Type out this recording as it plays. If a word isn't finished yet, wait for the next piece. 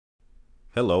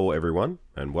Hello, everyone,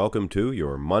 and welcome to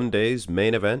your Monday's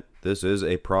main event. This is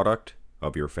a product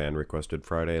of your fan-requested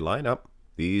Friday lineup.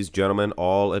 These gentlemen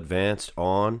all advanced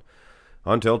on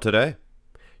until today.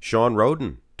 Shawn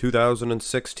Rhoden,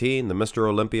 2016, the Mr.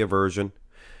 Olympia version,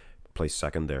 placed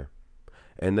second there.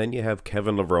 And then you have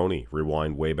Kevin Levrone,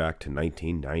 rewind way back to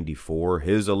 1994,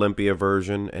 his Olympia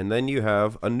version. And then you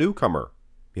have a newcomer.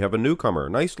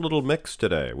 Nice little mix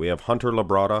today. We have Hunter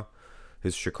Labrada,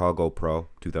 his Chicago Pro,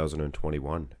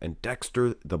 2021. And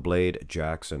Dexter the Blade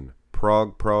Jackson,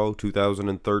 Prague Pro,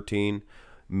 2013.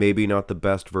 Maybe not the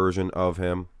best version of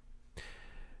him.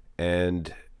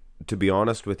 And to be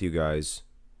honest with you guys,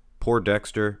 poor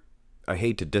Dexter, I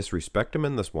hate to disrespect him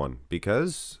in this one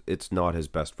because it's not his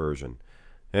best version.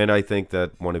 And I think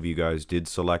that one of you guys did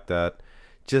select that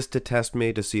just to test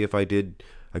me to see if I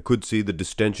could see the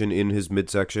distension in his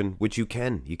midsection, which you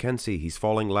can see. He's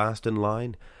falling last in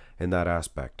line in that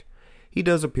aspect. He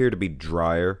does appear to be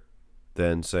drier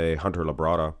than, say, Hunter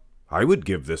Labrada. I would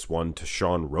give this one to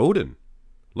Shawn Rhoden.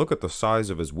 Look at the size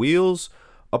of his wheels,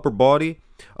 upper body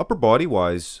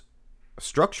wise,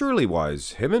 structurally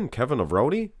wise, him and Kevin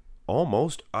Levrone,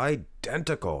 almost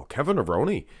identical. Kevin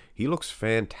Levrone, he looks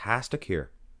fantastic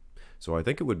here. So I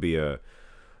think it would be a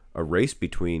race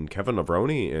between Kevin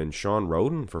Levrone and Shawn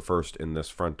Rhoden for first in this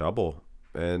front double.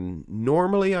 And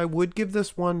normally I would give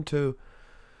this one to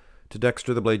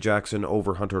Dexter the Blade Jackson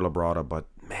over Hunter Labrada, but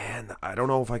man, I don't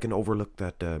know if I can overlook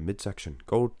that midsection.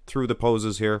 Go through the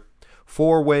poses here.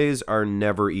 Four ways are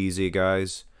never easy,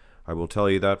 guys. I will tell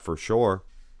you that for sure.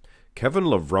 Kevin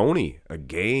Levrone,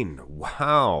 again,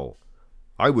 wow.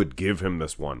 I would give him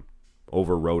this one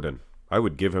over Rhoden. I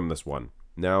would give him this one.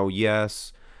 Now,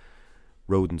 yes,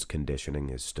 Rhoden's conditioning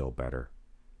is still better.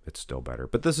 It's still better.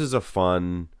 But this is a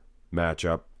fun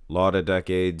matchup. A lot of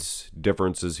decades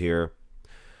differences here.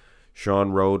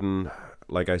 Shawn Rhoden,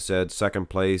 like I said, second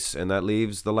place. And that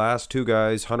leaves the last two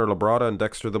guys, Hunter Labrada and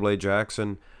Dexter the Blade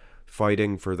Jackson,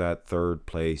 fighting for that third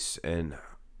place. And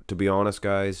to be honest,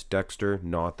 guys, Dexter,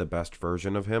 not the best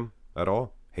version of him at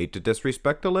all. Hate to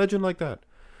disrespect a legend like that.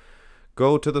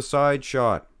 Go to the side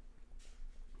shot.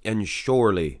 And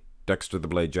surely Dexter the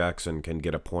Blade Jackson can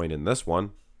get a point in this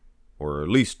one, or at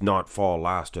least not fall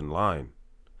last in line.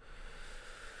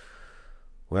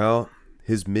 Well,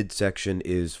 his midsection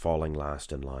is falling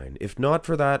last in line. If not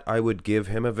for that, I would give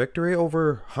him a victory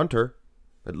over Hunter.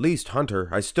 At least Hunter.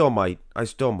 I still might.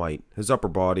 His upper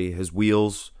body, his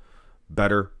wheels,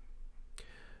 better.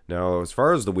 Now, as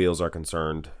far as the wheels are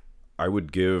concerned, I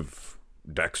would give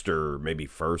Dexter maybe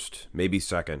first, maybe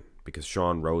second. Because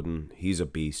Shawn Rhoden, he's a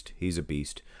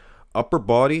beast. Upper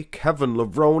body, Kevin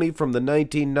Levrone from the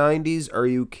 1990s. Are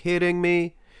you kidding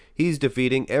me? He's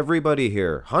defeating everybody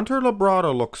here. Hunter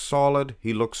Labrada looks solid.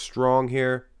 He looks strong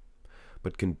here.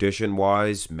 But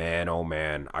condition-wise, man, oh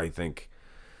man, I think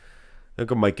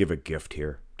I might give a gift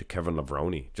here to Kevin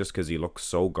Levrone. Just because he looks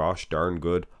so gosh darn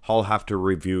good. I'll have to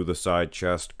review the side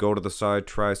chest. Go to the side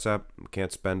tricep.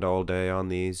 Can't spend all day on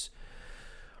these.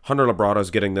 Hunter Labrada's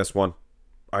getting this one.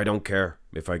 I don't care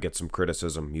if I get some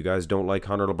criticism. You guys don't like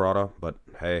Hunter Labrada, but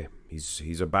hey,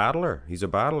 he's a battler.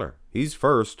 He's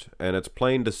first, and it's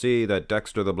plain to see that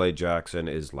Dexter the Blade Jackson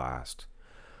is last.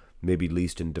 Maybe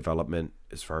least in development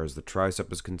as far as the tricep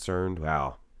is concerned.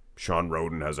 Well, Shawn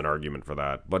Rhoden has an argument for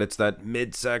that, but it's that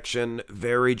midsection,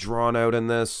 very drawn out in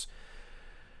this.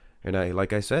 And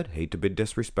like I said, hate to be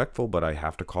disrespectful, but I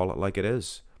have to call it like it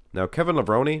is. Now, Kevin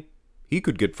Levrone, he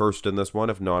could get first in this one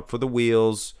if not for the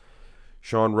wheels.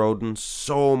 Shawn Rhoden,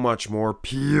 so much more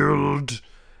peeled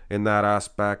in that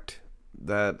aspect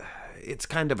that it's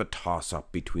kind of a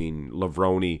toss-up between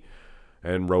Levrone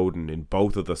and Rhoden in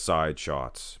both of the side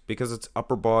shots because it's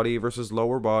upper body versus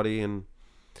lower body. And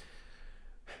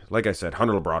like I said,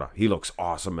 Hunter Labrada, he looks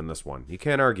awesome in this one. You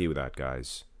can't argue with that,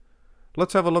 guys.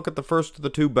 Let's have a look at the first of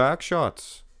the two back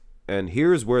shots. And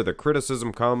here's where the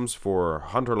criticism comes for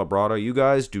Hunter Labrada. You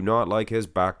guys do not like his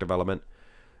back development.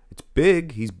 It's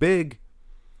big. He's big.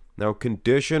 Now,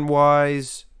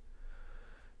 condition-wise,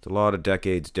 it's a lot of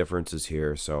decades differences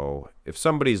here. So if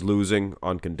somebody's losing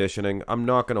on conditioning, I'm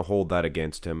not going to hold that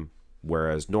against him.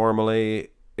 Whereas normally,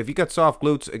 if you got soft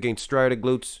glutes against striated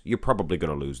glutes, you're probably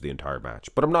going to lose the entire match.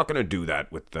 But I'm not going to do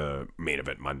that with the main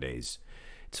event Mondays.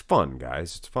 It's fun,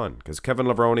 guys. It's fun. Because Kevin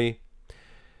Levrone,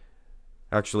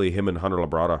 actually, him and Hunter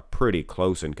Labrada, pretty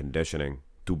close in conditioning,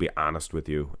 to be honest with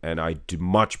you. And I do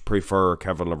much prefer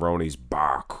Kevin Levrone's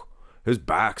back. His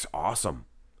back's awesome.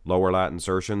 Lower lat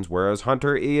insertions, whereas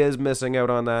Hunter, he is missing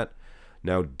out on that.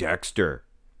 Now, Dexter,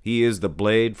 he is the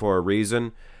blade for a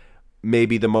reason.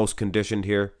 Maybe the most conditioned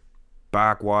here.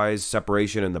 Back-wise,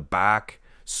 separation in the back.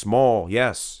 Small,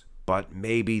 yes, but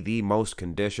maybe the most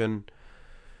conditioned.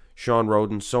 Shawn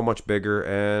Rhoden, so much bigger,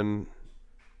 and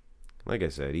like I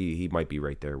said, he might be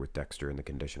right there with Dexter in the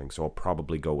conditioning, so I'll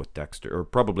probably go with Dexter, or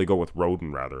probably go with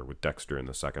Rhoden, rather, with Dexter in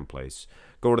the second place.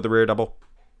 Go to the rear double.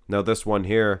 Now this one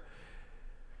here,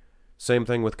 same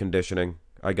thing with conditioning.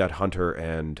 I got Hunter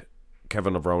and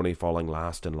Kevin Levrone falling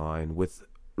last in line. With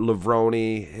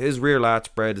Levrone, his rear lat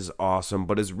spread is awesome,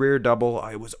 but his rear double,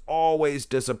 I was always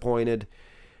disappointed.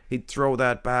 He'd throw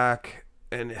that back,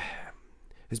 and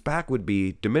his back would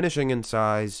be diminishing in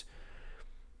size.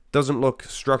 Doesn't look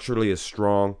structurally as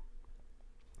strong.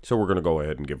 So we're going to go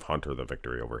ahead and give Hunter the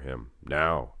victory over him.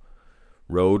 Now,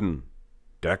 Rhoden,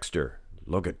 Dexter.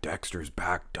 Look at Dexter's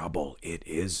back double. It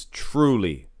is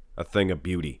truly a thing of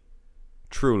beauty.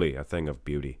 Truly a thing of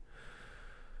beauty.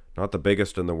 Not the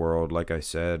biggest in the world, like I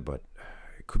said, but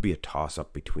it could be a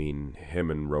toss-up between him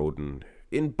and Rhoden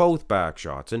in both back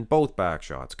shots.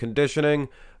 Conditioning,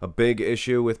 a big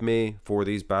issue with me for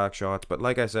these back shots. But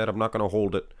like I said, I'm not going to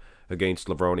hold it against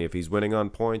Levrone. If he's winning on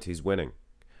points, he's winning.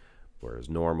 Whereas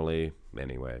normally,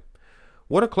 anyway.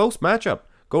 What a close matchup.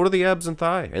 Go to the abs and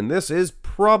thigh. And this is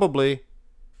probably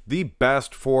the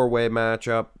best four-way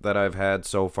matchup that I've had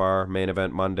so far, main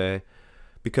event Monday,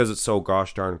 because it's so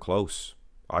gosh darn close.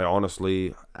 I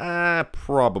honestly,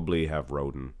 probably have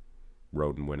Rhoden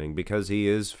winning, because he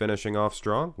is finishing off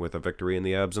strong with a victory in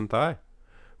the abs and thigh.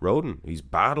 Rhoden, he's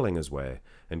battling his way.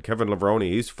 And Kevin Levrone,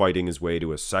 he's fighting his way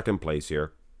to a second place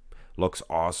here. Looks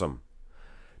awesome.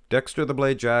 Dexter the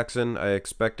Blade Jackson, I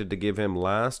expected to give him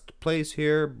last place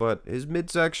here, but his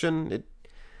midsection, it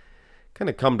kind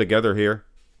of come together here.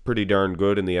 Pretty darn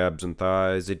good in the abs and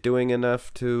thighs. Is it doing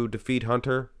enough to defeat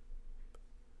Hunter?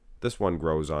 This one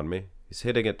grows on me. He's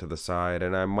hitting it to the side,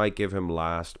 and I might give him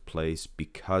last place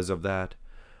because of that.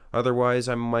 Otherwise,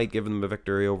 I might give him a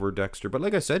victory over Dexter. But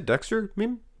like I said, Dexter, I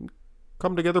mean,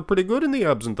 come together pretty good in the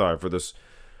abs and thigh for this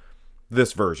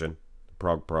version.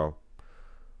 Prog Pro.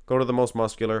 Go to the most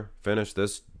muscular. Finish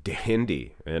this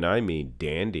dandy, and I mean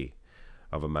dandy,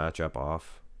 of a matchup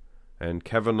off. And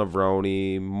Kevin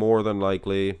Levrone, more than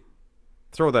likely,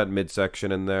 throw that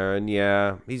midsection in there, and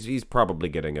yeah, he's probably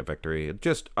getting a victory.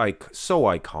 Just so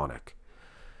iconic.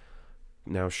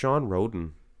 Now, Shawn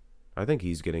Rhoden, I think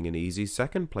he's getting an easy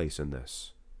second place in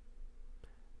this.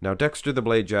 Now, Dexter the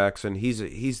Blade Jackson, he's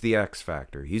the X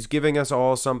Factor. He's giving us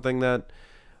all something that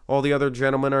all the other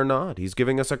gentlemen are not. He's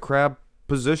giving us a crab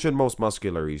position most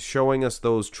muscular. He's showing us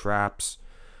those traps.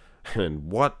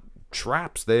 And what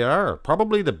traps they are.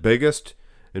 Probably the biggest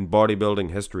in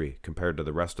bodybuilding history compared to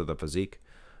the rest of the physique.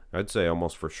 I'd say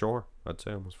almost for sure.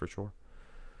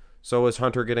 So is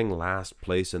Hunter getting last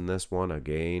place in this one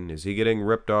again? Is he getting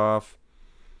ripped off?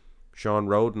 Shawn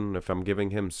Rhoden, if I'm giving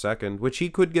him second, which he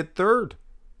could get third.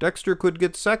 Dexter could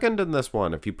get second in this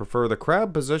one if you prefer the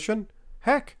crab position.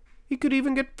 Heck, he could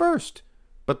even get first.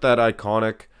 But that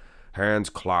iconic hands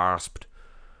clasped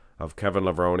of Kevin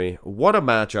Levrone. What a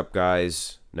matchup,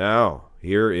 guys. Now,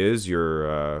 here is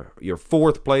your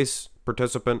fourth place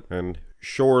participant, and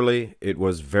surely it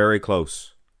was very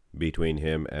close between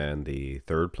him and the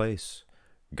third place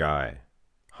guy.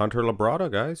 Hunter Labrada,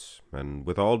 guys. And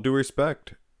with all due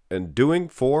respect, and doing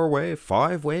four-way,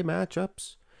 five-way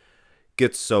matchups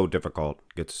gets so difficult,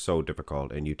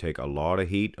 and you take a lot of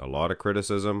heat, a lot of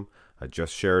criticism. I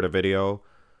just shared a video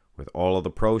with all of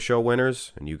the pro show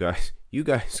winners, and you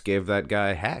guys gave that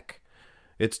guy heck.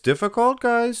 It's difficult,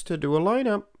 guys, to do a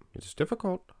lineup. It's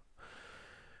difficult.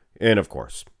 And of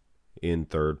course, in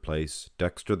third place,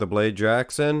 Dexter the Blade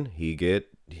Jackson. He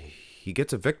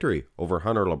gets a victory over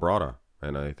Hunter Labrada,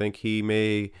 and I think he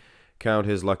may count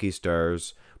his lucky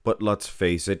stars. But let's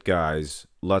face it, guys.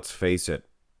 Let's face it.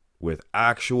 With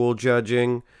actual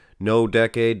judging, no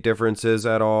decade differences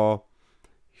at all,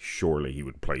 surely he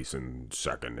would place in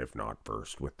second, if not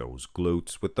first, with those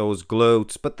glutes.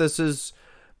 But this is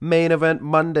main event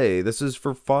Monday. This is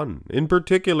for fun. In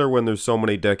particular, when there's so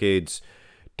many decades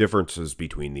differences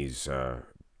between these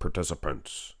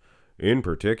participants. In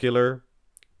particular,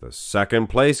 the second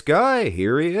place guy.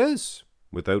 Here he is.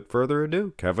 Without further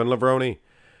ado, Kevin Levrone.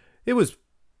 It was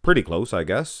pretty close, I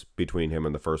guess, between him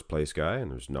and the first place guy,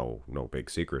 and there's no big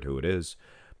secret who it is.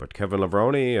 But Kevin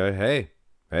Levrone, hey,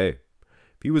 if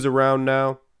he was around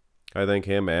now, I think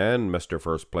him and Mr.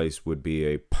 First Place would be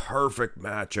a perfect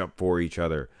matchup for each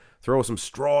other. Throw some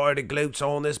steroided glutes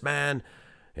on this man,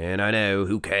 and I know,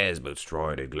 who cares about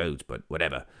steroided glutes, but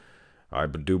whatever. I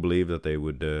do believe that they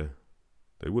would have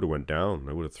went down.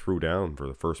 They would have threw down for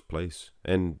the first place.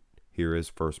 And here is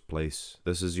first place.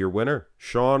 This is your winner,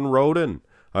 Shawn Rhoden.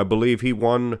 I believe he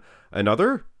won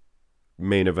another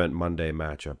main event Monday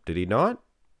matchup. Did he not?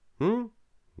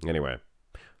 Anyway,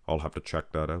 I'll have to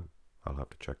check that out.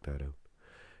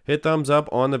 Hit thumbs up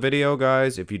on the video,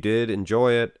 guys, if you did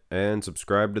enjoy it, and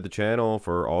subscribe to the channel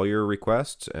for all your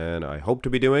requests, and I hope to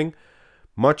be doing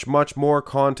much more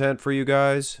content for you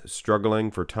guys.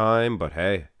 Struggling for time, but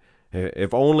hey,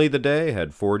 if only the day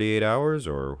had 48 hours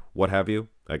or what have you,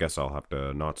 I guess I'll have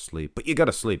to not sleep. But you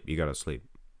gotta sleep.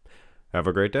 Have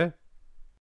a great day.